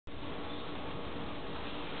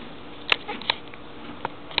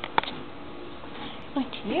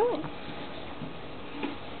Doing?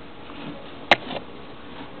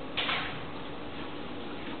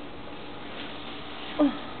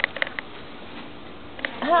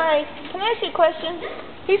 Hi, can I ask you a question?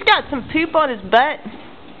 He's got some poop on his butt.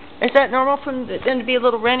 Is that normal for them to be a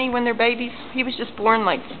little runny when they're babies? He was just born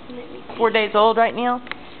like 4 days old right now.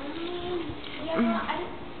 Yeah,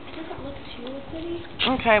 it doesn't look too pretty.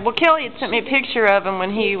 Okay, well Kelly had sent me a picture of him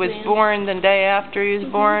when he was born the day after he was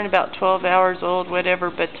born, about 12 hours old, whatever,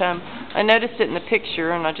 but I noticed it in the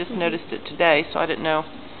picture and I just noticed it today, so I didn't know.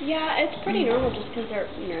 Yeah, it's pretty normal just because they're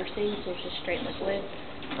nursing, so it's just straight liquid.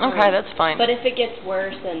 Okay, that's fine. But if it gets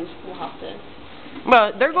worse, then we'll have to...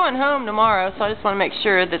 Well, they're going home tomorrow, so I just want to make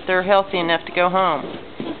sure that they're healthy enough to go home.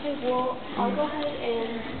 Okay, well, I'll go ahead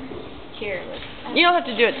and... Here, you don't have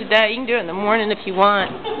to do it today. You can do it in the morning if you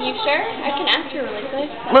want. You sure? I can ask her really quick.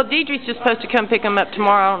 Well, Deidre's just supposed to come pick them up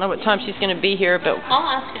tomorrow. I don't know what time she's going to be here, but...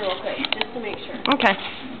 I'll ask her real quick, just to make sure. Okay.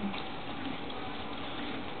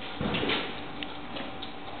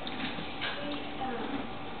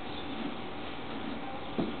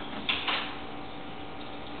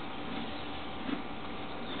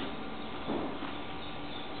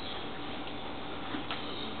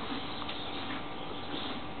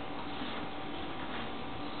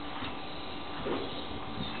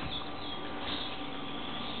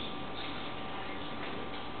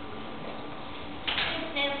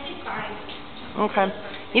 Okay.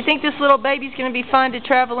 You think this little baby's going to be fine to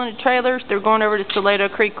travel in a trailer? They're going over to Salado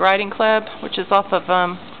Creek Riding Club, which is off of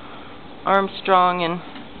Armstrong and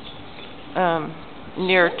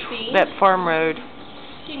near that farm road.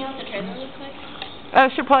 Do you know what the trailer looks like? Oh,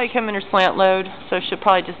 she'll probably come in her slant load, so she'll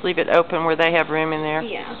probably just leave it open where they have room in there.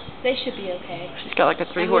 Yeah, they should be okay. She's got like a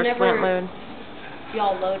 3-horse slant load.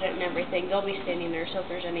 Y'all load it and everything, they'll be standing there, so if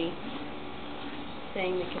there's any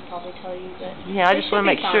thing they could probably tell you, but yeah, I just want to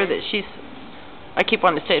make sure that she's... I keep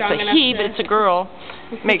wanting to say it's a he, but it's a girl.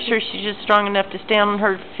 Make sure she's just strong enough to stand on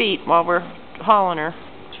her feet while we're hauling her.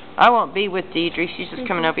 I won't be with Deidre. She's just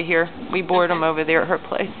coming over here. We board them over there at her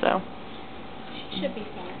place, so. She should be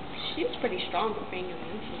fine. She was pretty strong for being a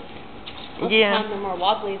man. Yeah. Most of the time they're more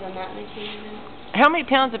wobbly than that. They came in. How many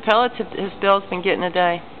pounds of pellets has Bill's been getting a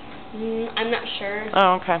day? I'm not sure.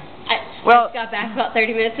 Oh, okay. I just got back about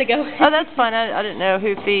 30 minutes ago. Oh, that's fine. I didn't know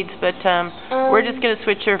who feeds, but we're just going to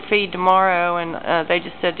switch her feed tomorrow, and they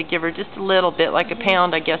just said to give her just a little bit, like a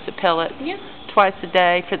pound, I guess, of pellets, twice a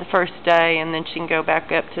day for the first day, and then she can go back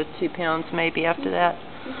up to 2 pounds maybe after that.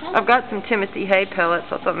 Okay. I've got some Timothy hay pellets.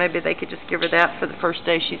 I thought maybe they could just give her that for the first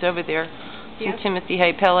day she's over there. Some Timothy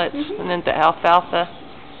hay pellets, and then the alfalfa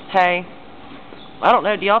hay. I don't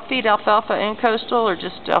know, do y'all feed alfalfa and coastal or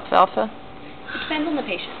just alfalfa? It depends on the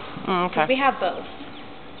patient. Okay. We have both.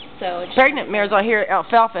 So pregnant mares, I hear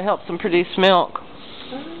alfalfa helps them produce milk.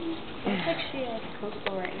 Looks like she has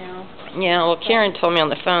coastal right now. Yeah, well, Karen told me on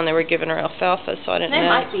the phone they were giving her alfalfa, so I didn't know. They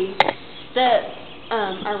might be.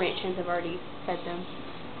 Our ranch hands have already fed them.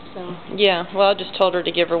 So. Yeah, well, I just told her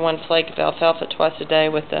to give her 1 flake of alfalfa twice a day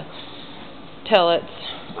with the pellets.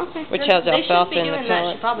 Okay. Which has alfalfa in the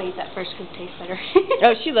pellet. She probably eat that first because it tastes better.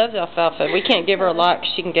 Oh, she loves alfalfa. We can't give her a lot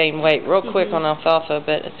because she can gain weight real quick on alfalfa,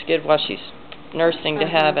 but it's good while she's nursing to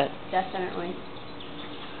have it. Definitely.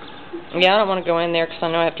 Yeah, I don't want to go in there because I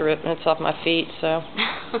know I have to rip mitts off my feet, so.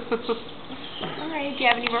 Alright, do you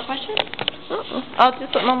have any more questions? I'll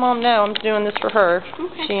just let my mom know I'm doing this for her.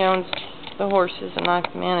 Okay. She owns the horses and I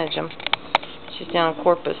manage them. She's down in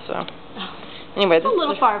Corpus, so. Anyway, this a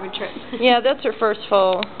little far of a trip. Yeah, that's her first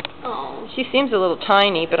foal. Oh. She seems a little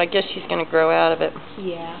tiny, but I guess she's going to grow out of it.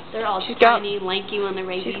 Yeah, they're all tiny, lanky when they're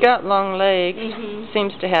babies. She's got long legs.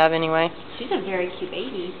 Seems to have, anyway. She's a very cute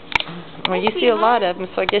baby. Well, you see a lot of them,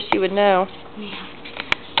 so I guess you would know. Yeah.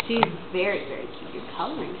 She's very, very cute. Your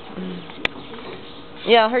coloring.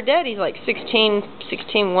 Yeah, her daddy's like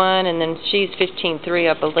 16'1", and then she's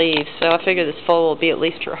 15'3", I believe. So I figure this foal will be at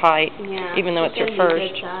least her height, even though it's her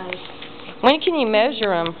first. Good size. When can you measure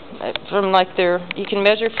them? From like you can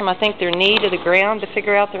measure from I think their knee to the ground to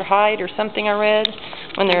figure out their height or something I read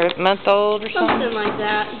when they're a month old or something. Something like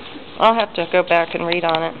that. I'll have to go back and read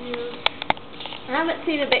on it. Yeah. I haven't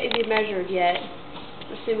seen a baby measured yet.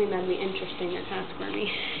 Assuming that'd be interesting to ask for me.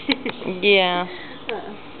 Yeah. But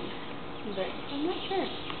I'm not sure.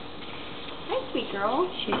 Hi, sweet girl.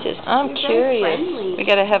 She says, I'm curious. We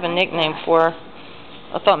got to have a nickname for her.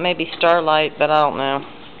 I thought maybe Starlight, but I don't know.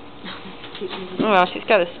 Well, she's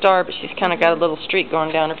got a star, but she's kind of got a little streak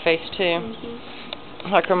going down her face, too.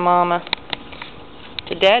 Like her mama.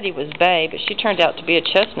 The daddy was Bay, but she turned out to be a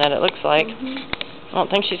chestnut, it looks like. I don't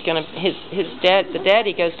think she's going to... The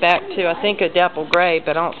daddy goes back to, I think, a dapple gray,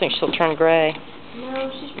 but I don't think she'll turn gray.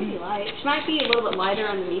 No, she's pretty light. She might be a little bit lighter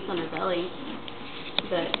underneath on her belly,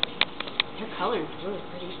 but her color is really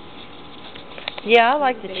pretty. Yeah, I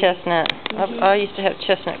like the chestnut. I used to have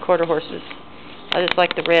chestnut quarter horses. I just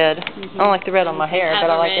like the red. I don't like the red on my hair, but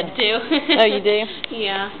I like it. Too. Oh, you do?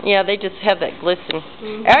 Yeah. Yeah, they just have that glisten.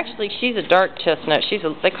 Actually, she's a dark chestnut.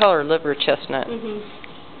 They call her liver chestnut. Mine's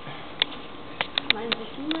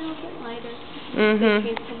just a little bit lighter.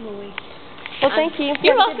 Well, thank you.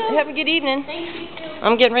 You're welcome. Have a good evening. Thank you.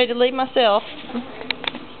 I'm getting ready to leave myself.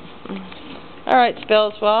 All right,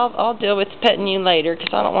 Spells. Well, I'll deal with petting you later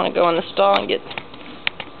because I don't want to go in the stall and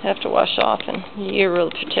have to wash off, and you're real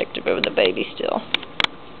protective over the baby still.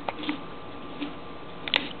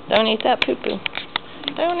 Don't eat that poo-poo.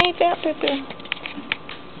 Don't eat that poo-poo.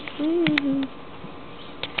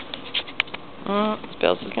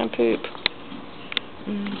 Spells is gonna poop.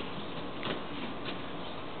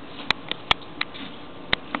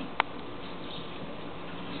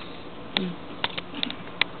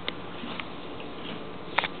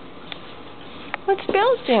 What's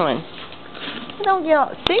Spells doing? Don't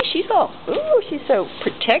y'all see? She's so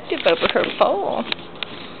protective over her foal.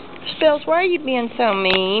 Spells, why are you being so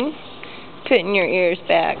mean? Putting your ears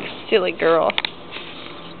back, silly girl.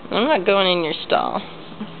 I'm not going in your stall.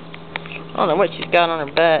 I don't know what she's got on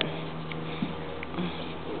her butt.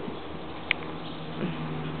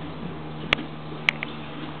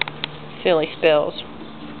 Silly Spells.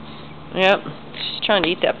 Yep, she's trying to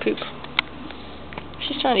eat that poop.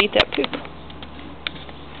 She's trying to eat that poop.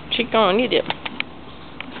 She's gonna eat it.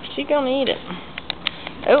 She's gonna eat it.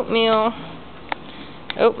 Oatmeal.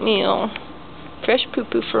 Oatmeal. Fresh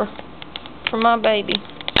poo-poo for my baby.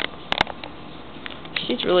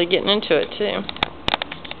 She's really getting into it too.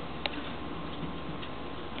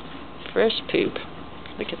 Fresh poop.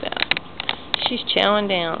 Look at that. She's chowing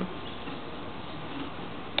down.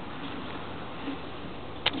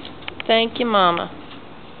 Thank you, Mama.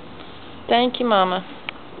 Thank you, Mama.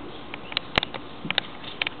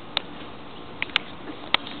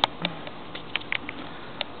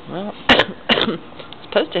 Well, it's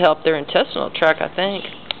supposed to help their intestinal tract, I think.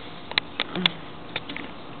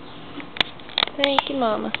 Thank you,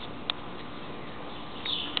 Mama.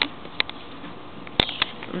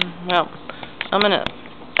 Well, I'm going to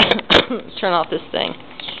turn off this thing.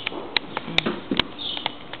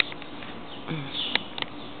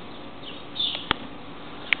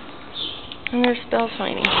 And there's Spells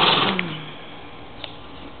waiting.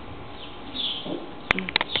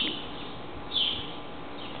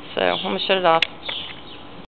 So, I'm going to shut it off.